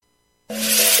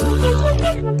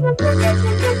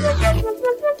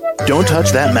Don't touch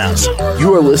that mouse.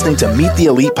 You are listening to Meet the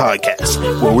Elite Podcast,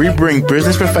 where we bring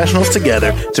business professionals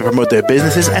together to promote their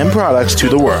businesses and products to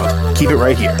the world. Keep it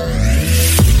right here.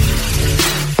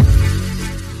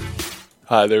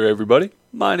 Hi there, everybody.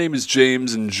 My name is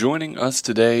James, and joining us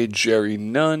today, Jerry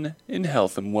Nunn in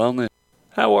Health and Wellness.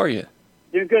 How are you?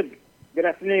 Doing good. Good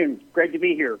afternoon. Great to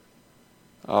be here.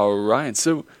 All right.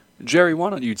 So, Jerry, why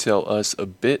don't you tell us a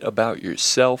bit about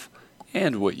yourself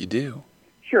and what you do?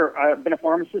 Sure. I've been a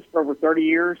pharmacist for over 30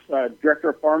 years, director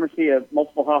of pharmacy at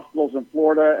multiple hospitals in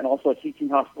Florida and also a teaching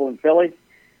hospital in Philly.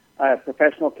 I have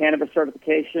professional cannabis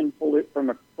certification from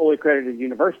a fully accredited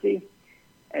university,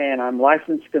 and I'm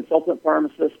licensed consultant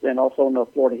pharmacist and also in the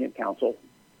Florida Hemp Council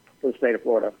for the state of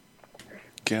Florida.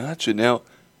 Gotcha. Now,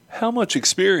 how much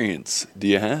experience do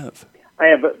you have? I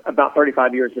have about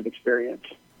 35 years of experience.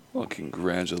 Well,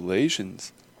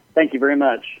 congratulations. Thank you very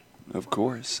much. Of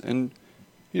course. And,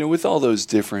 with all those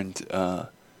different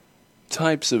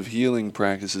types of healing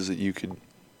practices that you could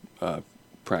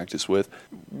practice with,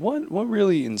 what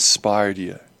really inspired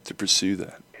you to pursue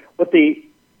that? What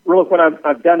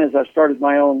I've done is I've started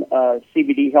my own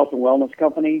CBD health and wellness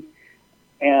company,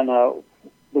 and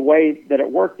the way that it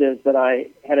worked is that I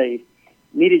had a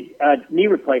needed knee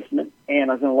replacement, and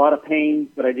I was in a lot of pain,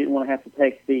 but I didn't want to have to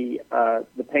take the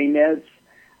pain meds,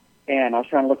 and I was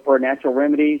trying to look for a natural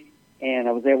remedy, and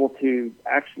I was able to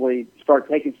actually start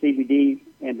taking CBD,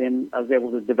 and then I was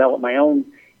able to develop my own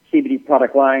CBD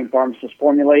product line, pharmacist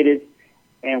formulated.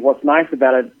 And what's nice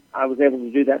about it, I was able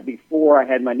to do that before I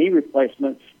had my knee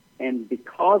replacements, and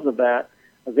because of that,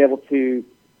 I was able to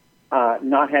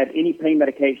not have any pain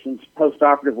medications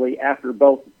post-operatively after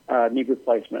both knee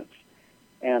replacements.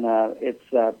 And it's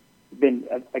been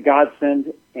a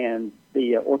godsend, and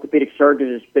the orthopedic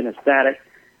surgeon has been ecstatic.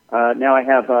 Now I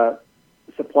have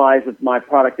supplies of my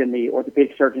product in the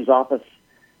orthopedic surgeon's office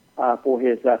for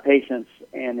his patients,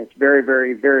 and it's very,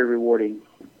 very, very rewarding.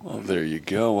 Well, there you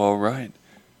go. All right.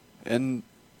 And,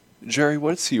 Jerry,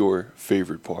 what's your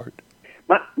favorite part?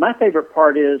 My favorite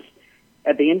part is,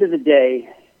 at the end of the day,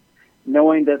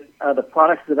 knowing that the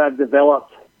products that I've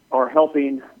developed are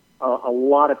helping a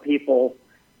lot of people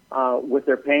with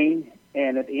their pain.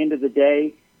 And at the end of the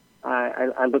day,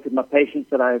 I look at my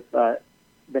patients that I've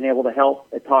been able to help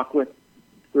and talk with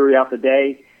throughout the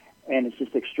day, and it's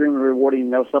just extremely rewarding to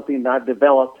know something that I've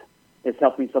developed is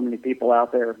helping so many people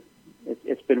out there.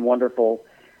 It's been wonderful.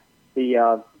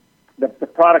 The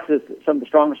products is some of the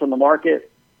strongest on the market.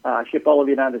 I ship all over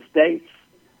the United States.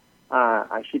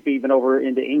 I ship even over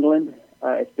into England.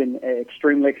 It's been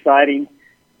extremely exciting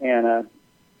and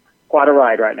quite a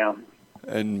ride right now.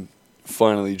 And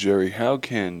finally, Jerry, how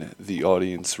can the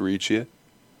audience reach you?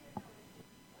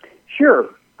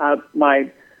 Sure.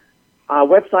 My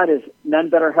website is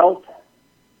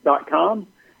nonebetterhealth.com,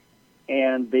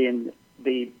 and then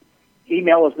the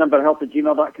email is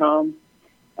nonebetterhealth@gmail.com.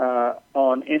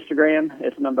 On Instagram,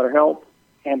 it's nonebetterhealth.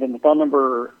 And then the phone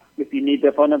number, if you need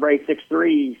the phone number,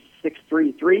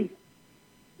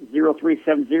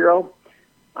 863-633-0370.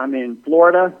 I'm in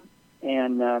Florida,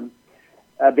 and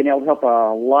I've been able to help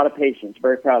a lot of patients.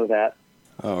 Very proud of that.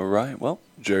 All right. Well,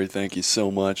 Jerry, thank you so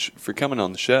much for coming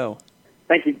on the show.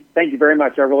 Thank you. Thank you very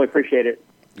much. I really appreciate it.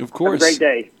 Of course. Have a great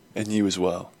day. And you as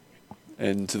well.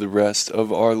 And to the rest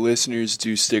of our listeners,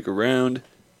 do stick around.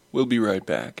 We'll be right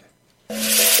back.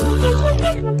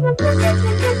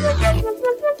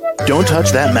 Don't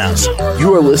touch that mouse.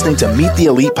 You are listening to Meet the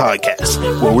Elite Podcast,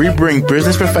 where we bring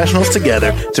business professionals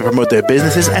together to promote their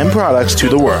businesses and products to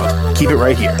the world. Keep it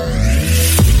right here.